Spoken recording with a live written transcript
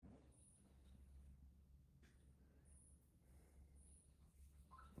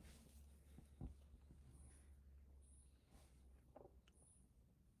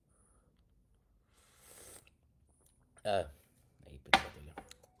Naipit ko tuloy.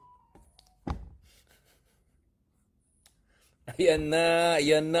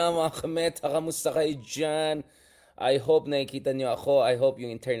 Ayan na mga kameta. Kamusta kayo dyan? I hope nakikita nyo ako. I hope yung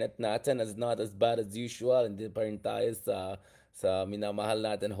internet natin is not as bad as usual. Hindi pa rin tayo sa minamahal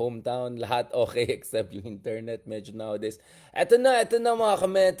natin hometown. Lahat okay except yung internet. Medyo nowadays. Ito na mga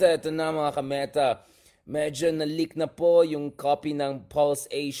kameta. Ito na mga kameta. Medyo na-leak na po yung copy ng Pulse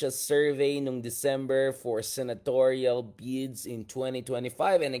Asia survey nung December for senatorial bids in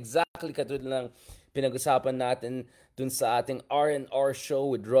 2025. And exactly katulad ng pinag-usapan natin dun sa ating R&R show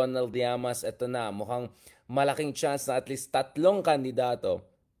with Ronald Llamas. Ito na, mukhang malaking chance na at least tatlong kandidato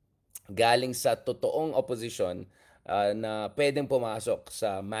galing sa totoong opposition na pwedeng pumasok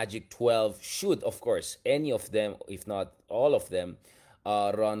sa Magic 12 should, of course, any of them, if not all of them,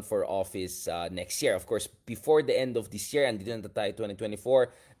 run for office next year. Of course, before the end of this year, andito na tayo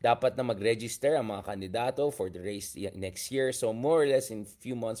 2024, dapat na mag-register ang mga kandidato for the race next year. So more or less in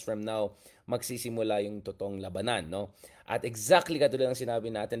few months from now, magsisimula yung totoong labanan, no? At exactly katulad ng sinabi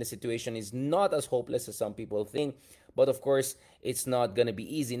natin, the situation is not as hopeless as some people think. But of course, it's not gonna be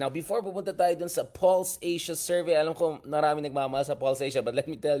easy. Now, before pupunta tayo dun sa Pulse Asia survey, alam ko marami nagmamahal sa Pulse Asia, but let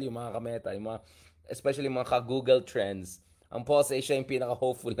me tell you mga kameta, yung mga, especially mga ka-Google Trends, ang Pulse Asia yung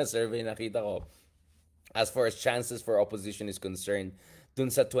pinaka-hopeful na survey na nakita ko as far as chances for opposition is concerned dun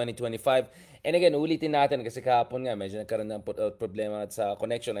sa 2025. And again, ulitin natin kasi kahapon nga medyo nagkaroon ng problema sa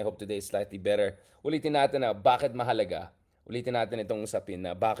connection. I hope today is slightly better. Ulitin natin na bakit mahalaga. Ulitin natin itong usapin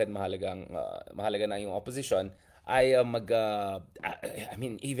na bakit mahalaga na yung opposition ay I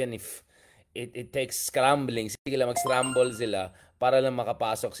mean, even if it takes scrambling, sige lang mag-scramble sila para lang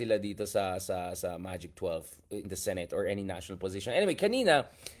makapasok sila dito sa Magic 12 in the Senate or any national position. Anyway, kanina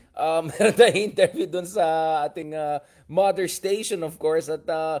meron tayong interview dun sa ating mother station, of course, at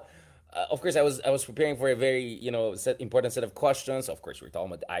of course, I was preparing for a very important set of questions. Of course, we're talking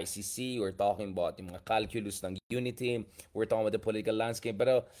about the ICC, we're talking about yung mga calculus ng unity, we're talking about the political landscape.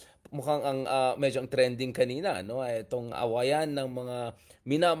 Pero mukhang medyo ang trending kanina, no? Itong awayan ng mga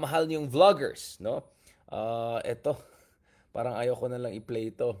minamahal niyong vloggers, no? Ito, parang ayoko na lang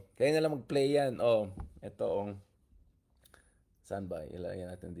i-play ito. Kaya na lang mag-play yan. Oh, ito, saan ba? Ilagay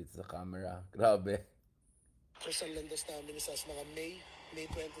natin dito sa camera. Grabe. First ang landas namin sa mga May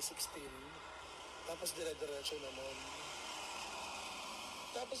 2016. Tapos dire-diretso na nun.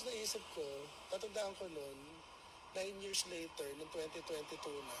 Tapos naisip ko, tatandaan ko nun, 9 years later, noong 2022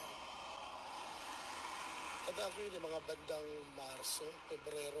 na, tandaan ko yun yung mga bandang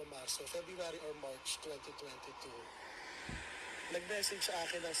February or March 2022. Nag-message sa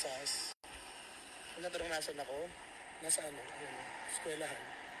akin ng SAS. Natanong nasan ako? Nasa eskwelahan.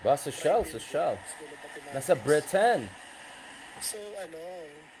 Ba, social. Nasa Britain. So,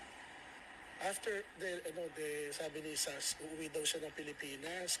 after sabi ni SAS, uuwi daw siya ng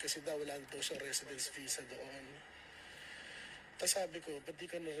Pilipinas kasi daw wala daw siya residence visa doon. Tapos sabi ko, ba't di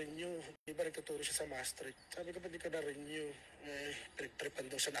ka na-renew? Di ba nagtuturo siya sa Maastricht? Sabi ko, ba't di ka na-renew? Pinagtripan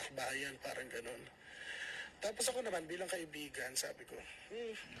daw sa nakbayan, parang ganon. Tapos ako naman, bilang kaibigan, sabi ko,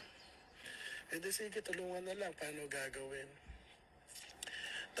 sige, tulungan na lang, paano gagawin?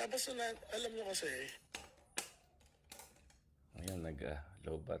 Tapos alam nyo kasi, ayan,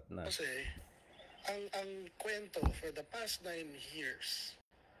 nag-lobat na. Kasi, ang kwento for the past 9 years,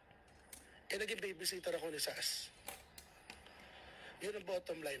 naging babysitter ako ni SAS. Yun ang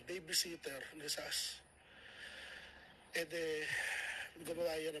bottom line, babysitter ni SAS.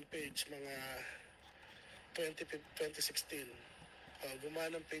 Gumawa yan ng page mga 2016. Gumawa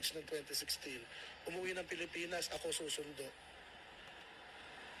ng page ng 2016. Umuwi ng Pilipinas, ako susundo.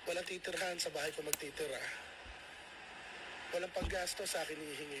 Walang titirhan, sa bahay ko magtitira. Walang panggasto, sa akin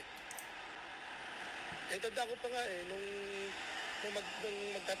hihingi. Tanda ko pa nga nung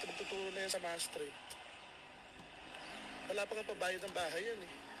magtuturo na yan sa Maastricht. Wala pa nga pabayad ng bahay yan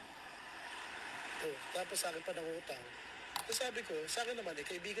tapos sa akin pa nangutang. Tapos sabi ko, sa akin naman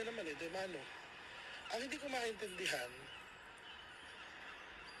kaibigan naman demano. Ang hindi ko maintindihan,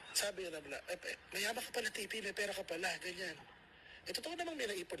 sabi niya naman, mayaman ka pala, TV, may pera ka pala, ganyan. Totoo namang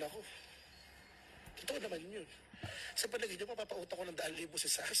may naipon ako. Totoo naman yun. Sa palagay niyo, mapapauta ko ng 2,000 si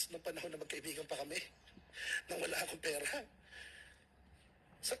SAS nung panahon na magkaibigan pa kami nang wala akong pera.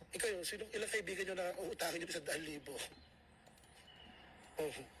 Ikaw yun, ilang kaibigan niyo na uutangin niyo sa 2,000?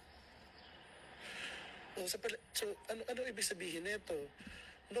 So, ano ibig sabihin nito?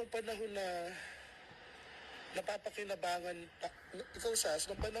 Nung panahon na napapakinabangan, ikaw SAS,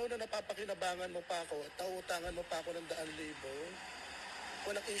 nung panahon na napapakinabangan mo pa ako at nauutangan mo pa ako ng 2,000,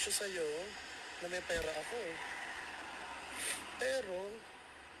 walang issue sa'yo na may pera ako. Pero,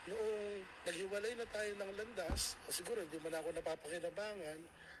 Noong naghiwalay na tayo ng landas, o siguro hindi man ako napapakinabangan,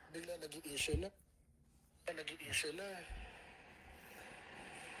 bigla nag-i-issue na. Nag-i-issue na.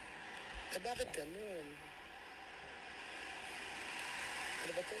 Bakit ganun?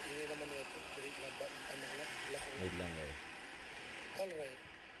 Ano ba to? Hindi naman ito. Break na ba? Ano nga? Lako. Wait lang eh. Alright.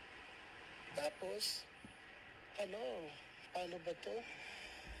 Tapos, paano ba to?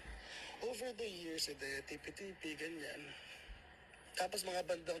 Over the years, tipi-tipi, ganyan. Tapos mga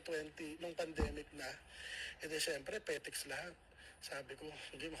bandang 20, nung pandemic na, syempre, petics lahat. Sabi ko,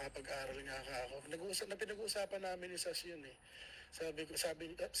 hindi, makapag-aral nga ako. Pinag-uusapan namin ni Sas yun eh.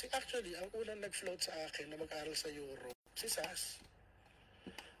 Actually, ang unang nag-float sa akin na mag-aral sa Europe, si Sas.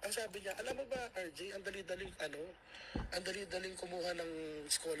 Ang sabi niya, alam mo ba, RJ, ang dali-daling kumuha ng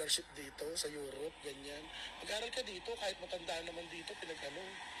scholarship dito sa Europe, ganyan. Mag-aral ka dito, kahit matanda naman dito,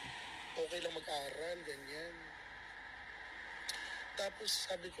 okay lang mag-aral, ganyan.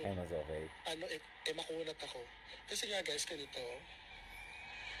 Tapos sabi ko, Mas okay. makunat ako. Kasi nga guys, ganito,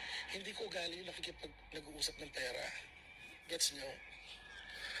 hindi ko galing nag-uusap ng pera. Gets nyo?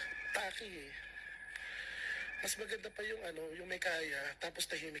 Taki eh. Mas maganda pa yung may kaya, tapos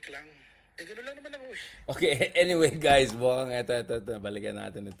tahimik lang. Gano'n lang naman ako eh. Okay, anyway guys, mukhang ito, balikan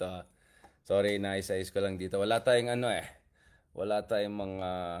natin ito. Sorry, naisayos ko lang dito. Wala tayong wala tayong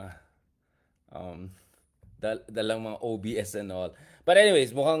mga dalang mga OBS and all. But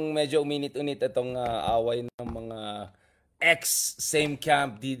anyways, mukhang medyo uminit-unit itong away ng mga ex-same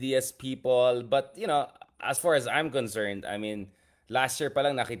camp DDS people. But, as far as I'm concerned, I mean, last year pa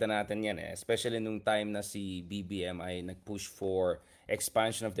lang nakita natin yan eh. Especially nung time na si BBM ay nag-push for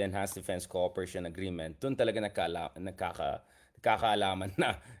expansion of the Enhanced Defense Cooperation Agreement. Doon talaga nagkakaalaman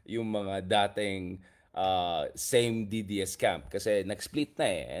na yung mga dating same DDS camp. Kasi nag-split na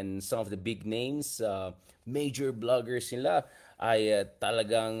eh. And some of the big names, major vloggers nila, ay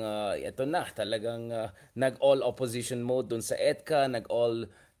talagang nag-all opposition mode dun sa EDCA, nag-all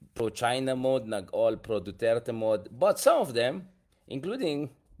pro-China mode, nag-all pro-Duterte mode. But some of them, including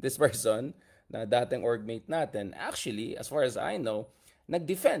this person na dating orgmate natin, actually, as far as I know,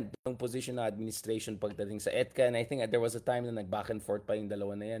 nag-defend yung position na administration pagdating sa EDCA. And I think there was a time na nag-back and forth pa yung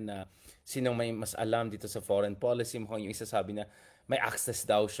dalawa na yan na sinong may mas alam dito sa foreign policy. Mukhang yung isa sabi na may access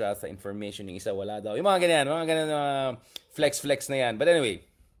daw siya sa information, yung isa wala daw. Yung mga ganyan flex na yan. But anyway,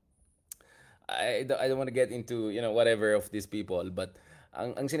 I don't want to get into, whatever of these people. But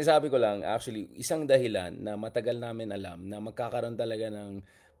ang sinasabi ko lang, actually, isang dahilan na matagal namin alam na magkakaroon talaga ng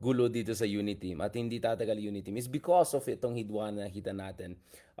gulo dito sa Uniteam at hindi tatagal Uniteam is because of itong hidwaan na nakita natin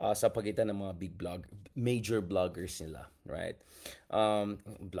sa pagitan ng mga major bloggers nila, right?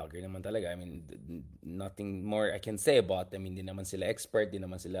 Blogger naman talaga. I mean, nothing more I can say about them. Hindi naman sila expert, hindi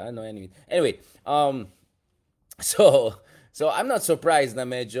naman sila Anyway, so I'm not surprised na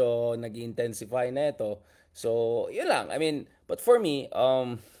medyo nag-intensify na ito. So, yun lang. I mean, but for me,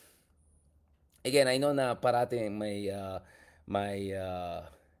 again, I know na parating may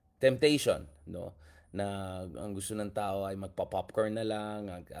temptation, no? Na ang gusto ng tao ay magpa-popcorn na lang,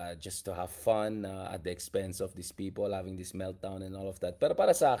 just to have fun at the expense of these people having this meltdown and all of that. Pero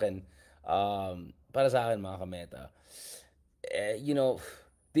para sa akin mga kameta,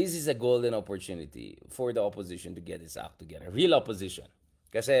 this is a golden opportunity for the opposition to get its act together. Real opposition.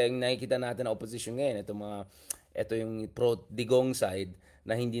 Kasi yung nakikita natin na opposition ngayon, ito yung pro-digong side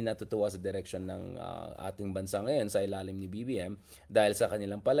na hindi natutuwa sa direction ng ating bansa ngayon sa ilalim ni BBM dahil sa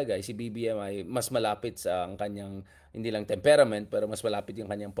kanilang palagay. Si BBM ay mas malapit sa ang kanyang, hindi lang temperament, pero mas malapit yung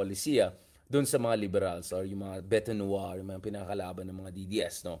kanyang polisiya dun sa mga liberals or yung mga bete noir, yung mga pinakalaban ng mga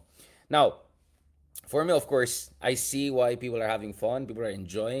DDS. No? Now, for me, of course, I see why people are having fun. People are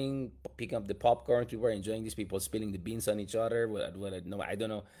enjoying picking up the popcorn. People are enjoying these people spilling the beans on each other. I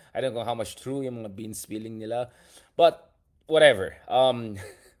don't know how much true yung mga beans spilling nila. But, whatever.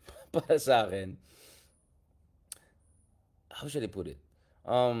 Para sa akin, how should I put it?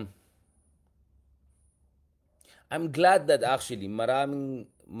 I'm glad that actually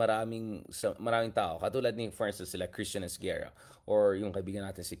maraming tao, katulad ni, for instance, sila Christian Esguerra or yung kaibigan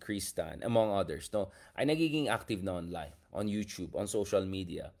natin si Kristan, among others, no, ay nagiging active na online, on YouTube, on social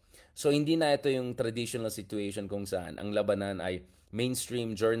media. So, hindi na ito yung traditional situation kung saan ang labanan ay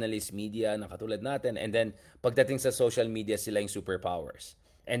mainstream journalist media na katulad natin, and then pagdating sa social media sila yung superpowers.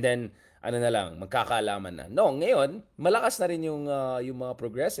 And then magkakaalaman na. No, ngayon malakas na rin yung mga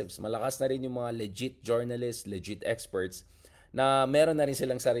progressives, malakas na rin yung mga legit journalists, legit experts na meron na rin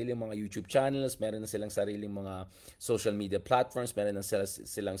silang sariling mga YouTube channels, meron na silang sariling mga social media platforms, meron na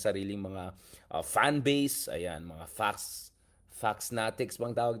silang sariling mga fan base, ayan, mga factsnatics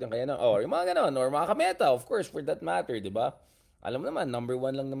bang tawag din kaya or yung mga ganon, or mga kameta, of course, for that matter, di ba? Alam mo naman, number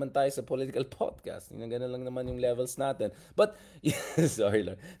one lang naman tayo sa political podcast. Yung ganun lang naman yung levels natin. But, sorry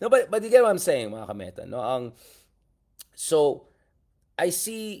Lord. No, but you get what I'm saying, mga kameta. No? So, I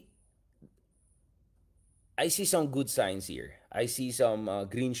see I see some good signs here. I see some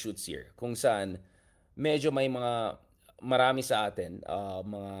green shoots here. Kung saan, medyo may marami sa atin,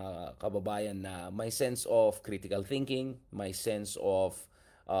 mga kababayan na may sense of critical thinking, may sense of,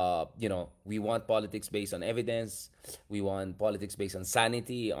 we want politics based on evidence, we want politics based on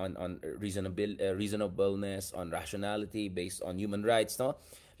sanity, on reasonableness, on rationality, based on human rights, no?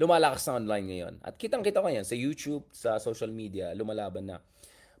 Lumalakas na online ngayon. At kitang-kita ko yan sa YouTube, sa social media, lumalaban na.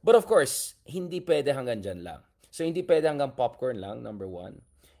 But of course, hindi pwede hanggang dyan lang. So, hindi pwede hanggang popcorn lang, number one.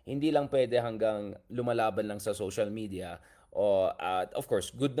 Hindi lang pwede hanggang lumalaban lang sa social media. O, of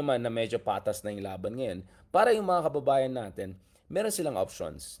course, good naman na medyo patas na yung laban ngayon. Para yung mga kababayan natin, meron silang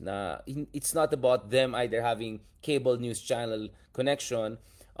options na it's not about them either having cable news channel connection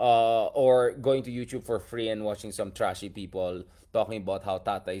or going to YouTube for free and watching some trashy people talking about how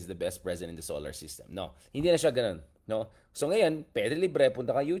Tata is the best president in the solar system. No, hindi na siya ganun. No? So ngayon, pwede libre,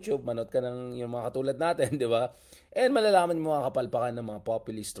 punta ka YouTube, manood ka ng yung mga katulad natin, di ba? And malalaman mo mga kapalpakan ng mga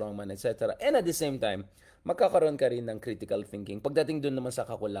populist, strongman, etc. And at the same time, magkakaroon ka rin ng critical thinking pagdating doon naman sa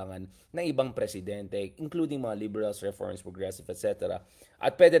kakulangan ng ibang presidente, including mga liberals, reforms, progressive, etc.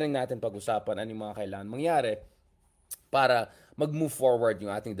 At pwede rin natin pag-usapan ano yung mga kailangan mangyari para mag-move forward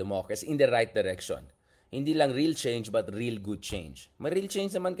yung ating democracy in the right direction. Hindi lang real change but real good change. May real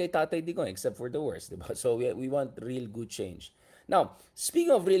change naman kay Tatay Digong except for the worst, diba? So we want real good change. Now,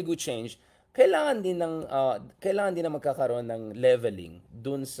 speaking of real good change, kailangan din na magkakaroon ng leveling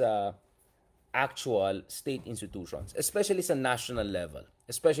dun sa actual state institutions, especially sa national level.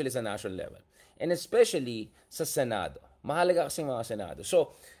 And especially sa Senado. Mahalaga kasi mga Senado.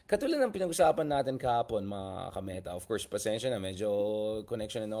 So, katulad ng pinag-usapan natin kahapon, mga kameta, of course, pasensya na, medyo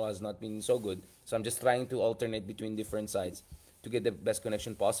connection and all has not been so good. So, I'm just trying to alternate between different sites to get the best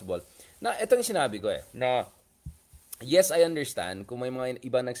connection possible. Na, ito yung sinabi ko na yes, I understand kung may mga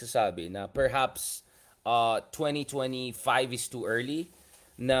iba nagsasabi na perhaps 2025 is too early,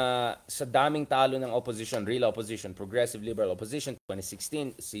 na sa daming talo ng opposition, real opposition, progressive liberal opposition,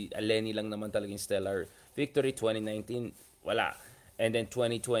 2016, si Lenny lang naman talaga yung stellar victory, 2019, wala. And then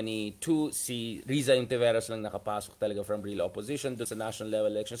 2022, si Riza Ontiveros lang nakapasok talaga from real opposition doon sa national level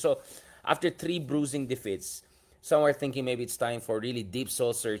election. So, after 3 bruising defeats, some are thinking maybe it's time for really deep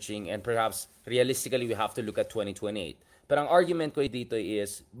soul searching and perhaps realistically we have to look at 2028. Pero ang argument ko dito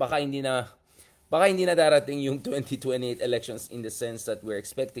is baka hindi na darating yung 2028 elections in the sense that we're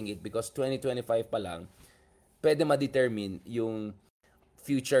expecting it because 2025 pa lang pwede ma-determine yung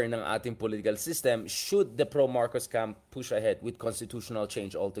future ng ating political system should the pro-Marcos camp push ahead with constitutional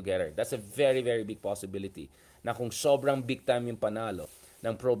change altogether. That's a very, very big possibility na kung sobrang big time yung panalo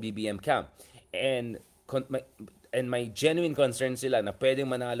ng pro-BBM camp. And may genuine concern sila na pwedeng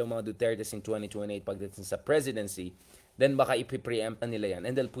manalo mga Duterte in 2028 pagdating sa presidency, then baka ipi-preempt na nila yan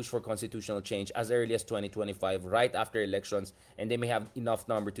and they'll push for constitutional change as early as 2025 right after elections and they may have enough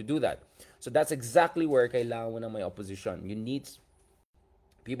number to do that. So that's exactly where kailangan mo ng may opposition. You need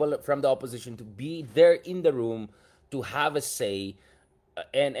people from the opposition to be there in the room to have a say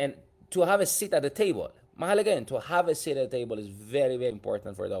and to have a seat at the table. Mahalaga yun. To have a seat at the table is very, very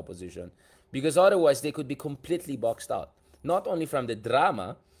important for the opposition because otherwise they could be completely boxed out. Not only from the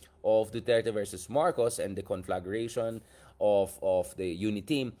drama of Duterte versus Marcos and the conflagration of the unity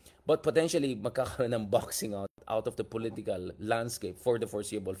team, but potentially magkakaroon ng boxing out of the political landscape for the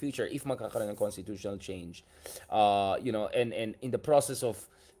foreseeable future if magkakaroon ng constitutional change. And in the process of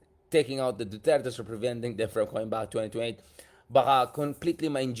taking out the Dutertes or preventing them from coming back 2028, baka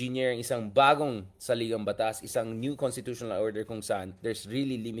completely ma-engineer isang bagong saligang batas, isang new constitutional order kung saan there's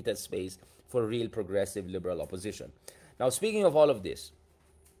really limited space for real progressive liberal opposition. Now, speaking of all of this,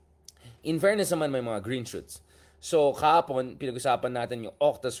 in fairness naman may mga green shoots. So, kahapon, pinag-usapan natin yung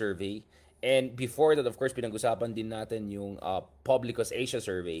Okta survey. And before that, of course, pinag-usapan din natin yung Publicos Asia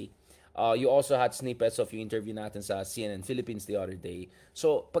survey. You also had snippets of yung interview natin sa CNN Philippines the other day.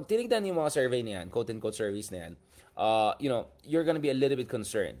 So, pag tinignan yung mga survey na yan, quote-unquote surveys na yan, you're gonna be a little bit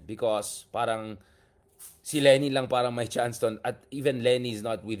concerned because parang si Lenny lang parang may chance doon at even Lenny is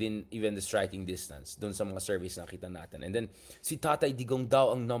not within even the striking distance doon sa mga surveys na kita natin. And then si Tatay Digong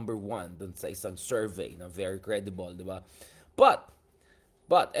daw ang number 1 doon sa isang survey na very credible, di ba? But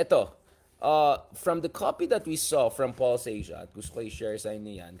eto, from the copy that we saw from Pulse Asia, at gusto ko i-share sa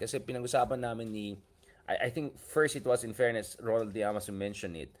inyo yan kasi pinag-usapan namin ni I think first it was in fairness Ronald Diamas who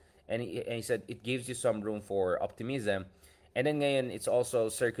mentioned it and he said it gives you some room for optimism and then ngayon it's also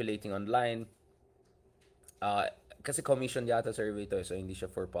circulating online kasi commission yata survey to, so hindi siya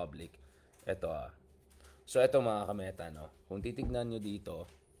for public. Ito So ito mga kameta, no? Kung titignan nyo dito,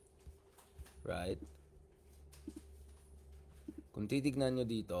 right? Kung titignan nyo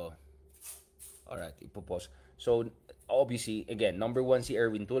dito, alright, ipopost. So, obviously, again, number one si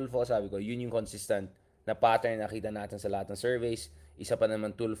Erwin Tulfo, sabi ko, yun yung consistent na pattern na nakita natin sa lahat ng surveys. Isa pa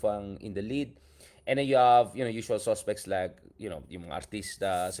naman Tulfo ang in the lead. And then you have, usual suspects like, yung mga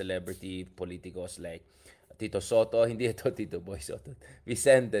artista, celebrity, politicos like Tito Soto, hindi ito Tito Boy Soto,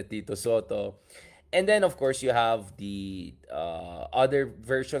 Vicente, Tito Soto. And then, of course, you have the other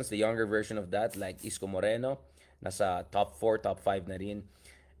versions, the younger version of that, like Isko Moreno, nasa top 4, top 5 na rin.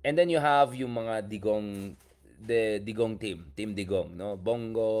 And then you have yung mga Digong team Digong, no?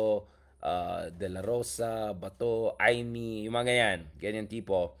 Bongo, De La Rosa, Bato, Aimee, yung mga ganyan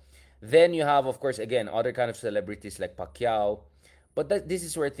tipo. Then you have, of course, again, other kind of celebrities like Pacquiao. But this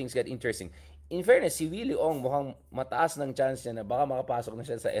is where things get interesting. In fairness, si Willie Ong mukhang mataas ng chance niya na baka makapasok na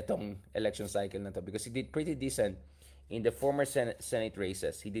siya sa etong election cycle na to because he did pretty decent in the former Senate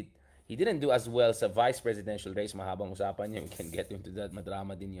races. He didn't do as well sa vice presidential race. Mahabang usapan niya. We can get into that.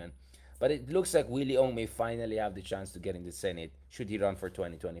 Madrama din yan. But it looks like Willie Ong may finally have the chance to get in the Senate should he run for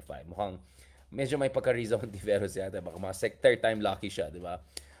 2025. Mukhang medyo may pagka-Rizal Ontiveros yata. Baka mga third time lucky siya, di ba?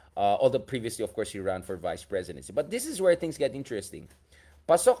 Although previously, of course, he ran for vice presidency. But this is where things get interesting.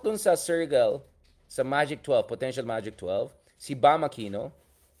 Pasok dun sa circle, sa Magic 12, potential Magic 12, si Bam Aquino,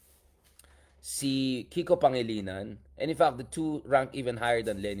 si Kiko Pangilinan, and in fact, the two rank even higher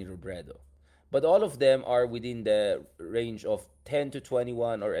than Lenny Robredo. But all of them are within the range of 10 to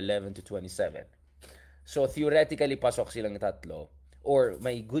 21 or 11 to 27. So theoretically, pasok silang tatlo. Or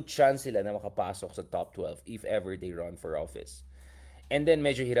may good chance sila na makapasok sa top 12 if ever they run for office. And then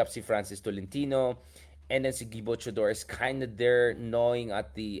medyo hirap si Francis Tolentino. And then si Gibo Chodor is kind of there, gnawing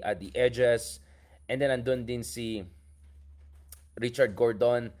at the edges. And then andun din si Richard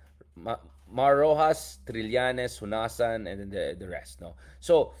Gordon, Mar Rojas, Trillanes, Hunasan, and then the rest. No?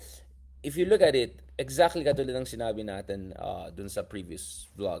 So, if you look at it, exactly katulad ng sinabi natin dun sa previous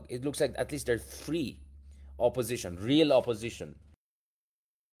vlog, it looks like at least there's free opposition, real opposition.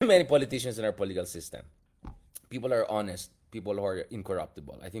 Many politicians in our political system. People are honest. People who are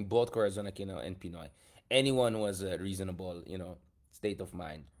incorruptible. I think both Corazon Aquino and Pinoy. Anyone who has a reasonable, state of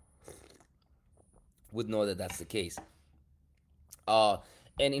mind would know that that's the case. And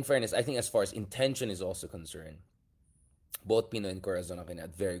in fairness, I think as far as intention is also concerned, both Pinoy and Corazon Aquino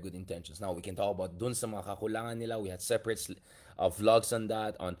had very good intentions. Now, we can talk about dun sa mga kakulangan nila. We had separate vlogs on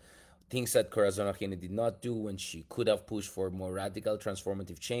that, on things that Corazon Aquino did not do when she could have pushed for more radical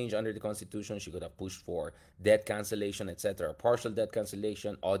transformative change under the Constitution. She could have pushed for debt cancellation, etc. Partial debt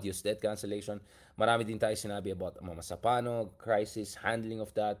cancellation, odious debt cancellation. Marami din tayo sinabi about Mama Sapano crisis, handling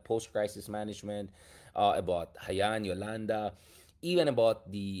of that, post-crisis management, about Hayan, Yolanda, even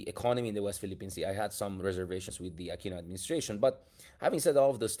about the economy in the West Philippine Sea. I had some reservations with the Aquino administration. But having said all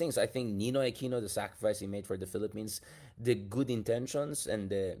of those things, I think Ninoy Aquino, the sacrifice he made for the Philippines, the good intentions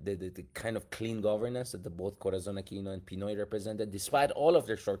and the kind of clean governance that the both Corazon Aquino and Pinoy represented, despite all of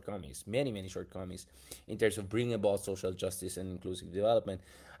their shortcomings, many, many shortcomings, in terms of bringing about social justice and inclusive development,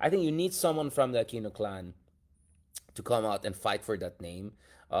 I think you need someone from the Aquino clan to come out and fight for that name.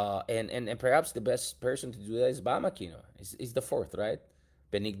 And perhaps the best person to do that is Bam Aquino. He's the fourth, right?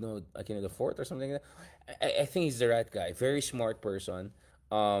 Benigno Aquino the fourth or something like that. I think he's the right guy. Very smart person.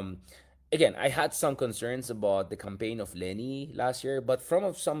 Again, I had some concerns about the campaign of Lenny last year, but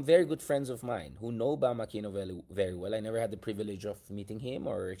from some very good friends of mine who know Bam Aquino very, very well. I never had the privilege of meeting him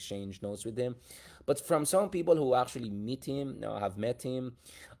or exchange notes with him. But from some people who actually meet him, have met him,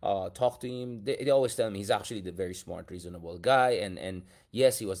 talk to him, they always tell me he's actually the very smart, reasonable guy. And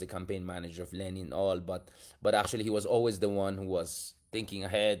yes, he was the campaign manager of Lenny and all, but actually he was always the one who was thinking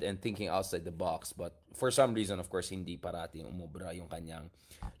ahead and thinking outside the box. But for some reason, of course, hindi parating umubra yung kanyang,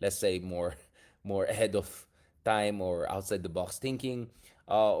 let's say, more ahead of time or outside the box thinking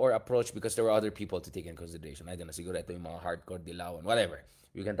or approach, because there were other people to take in consideration. I don't know, siguro ito yung mga hardcore dilawan, whatever.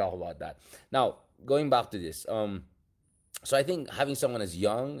 We can talk about that. Now, going back to this, so I think having someone as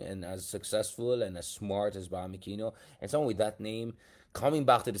young and as successful and as smart as Bam Aquino and someone with that name coming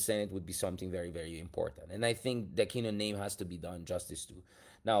back to the Senate would be something very, very important. And I think the Aquino name has to be done justice to.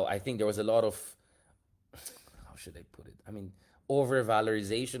 Now, I think there was a lot of, how should I put it? I mean,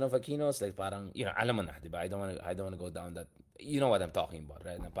 over-valorization of Aquinos. Like parang, alam mo na, diba? I don't want to go down that. You know what I'm talking about,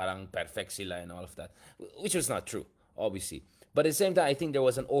 right? Na parang perfect sila and all of that, which was not true, obviously. But at the same time, I think there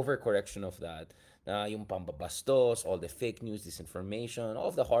was an overcorrection of that Yung pambabastos, all the fake news, disinformation, all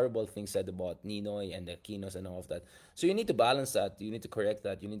of the horrible things said about Ninoy and the Kinos and all of that. So you need to balance that. You need to correct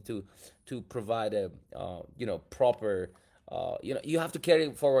that. You need to provide a proper you have to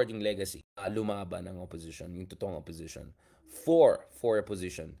carry forward yung legacy. Lumaban ng opposition, yung totoong opposition for a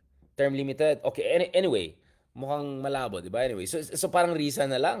position. Term limited. Okay, anyway, mukhang malabo, di ba? Anyway, so parang Risa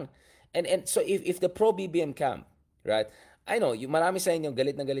na lang. And so if the pro BBM camp, right? I know, yung marami sa inyo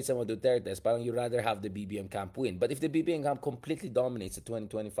galit na galit sa mga Dutertes, parang you rather have the BBM camp win. But if the BBM camp completely dominates the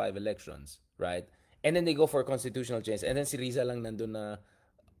 2025 elections, right? And then they go for a constitutional change, and then si Riza lang nandun na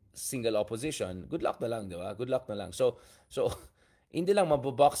single opposition, good luck na lang, di ba? Good luck na lang. So hindi lang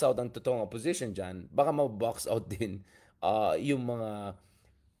mabobox out ang totoong opposition dyan, baka mabobox out din yung mga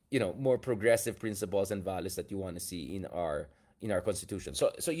more progressive principles and values that you want to see in our constitution.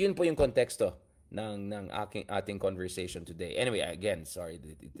 So yun po yung konteksto ating conversation today. Anyway, again, sorry,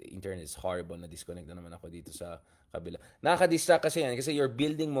 the internet is horrible. Na disconnect na naman ako dito sa kabila. Nakaka-distract kasi yan kasi you're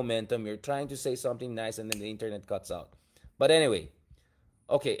building momentum, you're trying to say something nice and then the internet cuts out. But anyway,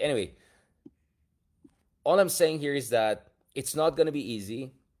 all I'm saying here is that it's not gonna be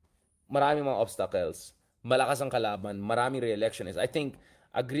easy. Maraming mga obstacles. Malakas ang kalaban. Maraming re-election is. I think,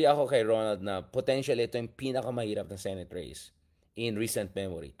 agree ako kay Ronald na potentially ito yung pinakamahirap na Senate race in recent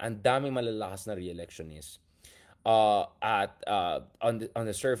memory. Ang daming malalakas na re-election is. On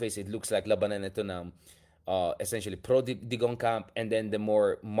the surface, it looks like labanan ito ng essentially pro-Digong camp and then the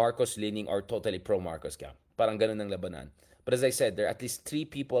more Marcos-leaning or totally pro-Marcos camp. Parang ganun ang labanan. But as I said, there are at least 3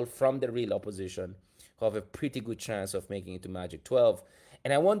 people from the real opposition who have a pretty good chance of making it to Magic 12.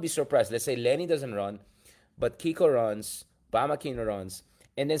 And I won't be surprised. Let's say Lenny doesn't run, but Kiko runs, Bama Kino runs,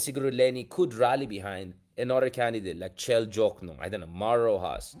 and then siguro Lenny could rally behind another candidate like Chel Joknong, I don't know, Maro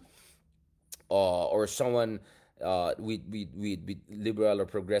Haas, or someone with liberal or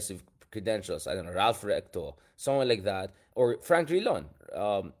progressive credentials. I don't know, Ralph Recto, someone like that, or Frank Rilon.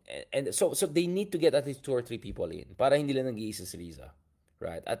 And so they need to get at least 2 or 3 people in para hindi lang nag-iisa si Riza.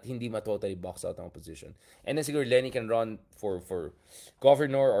 Right? At hindi totally box out ang opposition. And then siguro Lenny can run for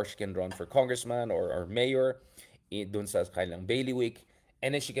governor or she can run for congressman or mayor dun sa kailang bailiwick.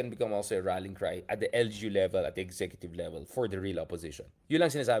 And then she can become also a rallying cry at the LGU level, at the executive level for the real opposition. Yun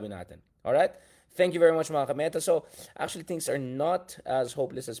lang sinasabi natin. Alright? Thank you very much mga kameta. So, actually things are not as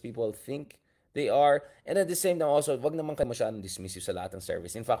hopeless as people think they are. And at the same time also, wag naman kayo masyadong dismissive sa lahat ng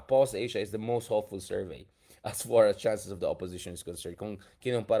surveys. In fact, Pulse Asia is the most hopeful survey as far as chances of the opposition is concerned. Kung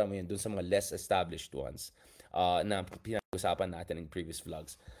kinumpara mo yun dun sa mga less established ones na pinag-usapan natin in previous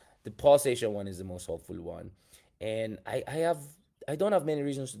vlogs. The Pulse Asia one is the most hopeful one. And I don't have many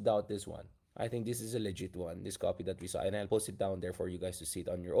reasons to doubt this one. I think this is a legit one, this copy that we saw. And I'll post it down there for you guys to see it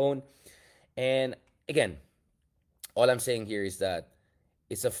on your own. And again, all I'm saying here is that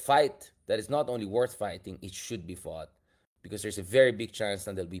it's a fight that is not only worth fighting, it should be fought. Because there's a very big chance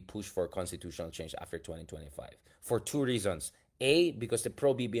that there'll be push for constitutional change after 2025. For 2 reasons. A, because the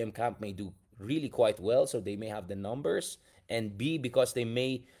pro-BBM camp may do really quite well, so they may have the numbers. And B, because they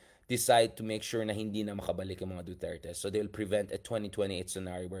may decide to make sure na hindi na makabalik ang mga Duterte. So they'll prevent a 2028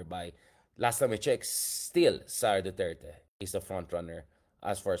 scenario whereby, last time I checked, still Sara Duterte is the front runner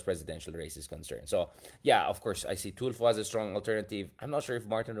as far as presidential race is concerned. So, yeah, of course, I see Tulfo as a strong alternative. I'm not sure if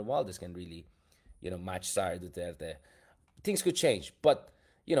Martin Romualdez can really, match Sara Duterte. Things could change, but,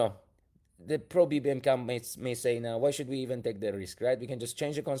 the pro-BBM camp may say now, why should we even take the risk, right? We can just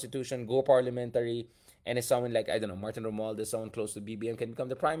change the constitution, go parliamentary, and if someone like, I don't know, Martin Romualdez, someone close to BBM can become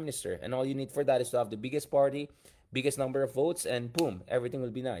the prime minister. And all you need for that is to have the biggest party, biggest number of votes, and boom, everything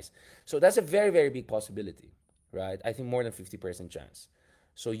will be nice. So that's a very, very big possibility, right? I think more than 50% chance.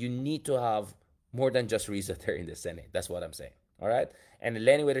 So you need to have more than just Riza there in the Senate. That's what I'm saying. All right? And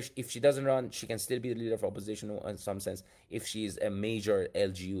Lenny, whether if she doesn't run, she can still be the leader of opposition in some sense if she's a major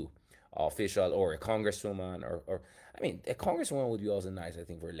LGU official or a congresswoman or I mean, a congresswoman would be also nice, I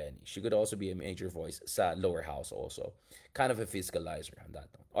think, for Lenny. She could also be a major voice sa lower house also. Kind of a fiscalizer on that.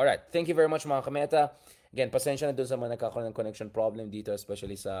 All right. Thank you very much, mga kameta. Again, pasensya na dun sa mga nagkakaroon ng connection problem dito,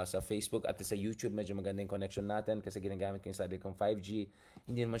 especially sa Facebook at sa YouTube. Medyo maganda yung connection natin kasi ginagamit ko yung sabi kong 5G.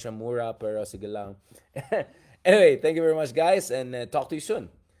 Hindi naman siya mura, pero sige lang. Anyway, thank you very much, guys, and talk to you soon.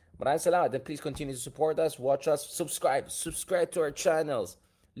 Maraming salamat. And please continue to support us, watch us, subscribe to our channels.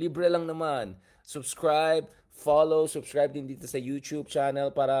 Libre lang naman. Subscribe, follow, subscribe din dito sa YouTube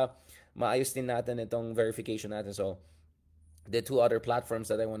channel para maayos din natin itong verification natin. So, the 2 other platforms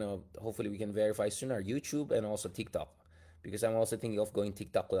that I want to, hopefully we can verify soon are YouTube and also TikTok. Because I'm also thinking of going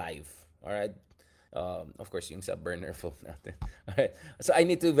TikTok live. Alright? Of course, yung sa burner phone natin. Alright. So I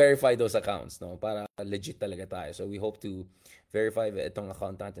need to verify those accounts, no? Para legit talaga tayo. So we hope to verify itong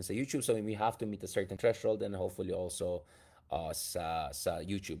account natin sa YouTube. So we have to meet a certain threshold and hopefully also sa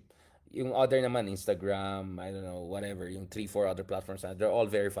YouTube. Yung other naman, Instagram, I don't know, whatever, yung 3, 4 other platforms na, they're all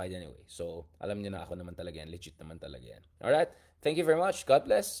verified anyway. So, alam niyo na ako naman talaga yan. Legit naman talaga yan. Alright? Thank you very much. God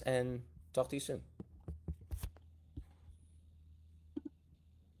bless and talk to you soon.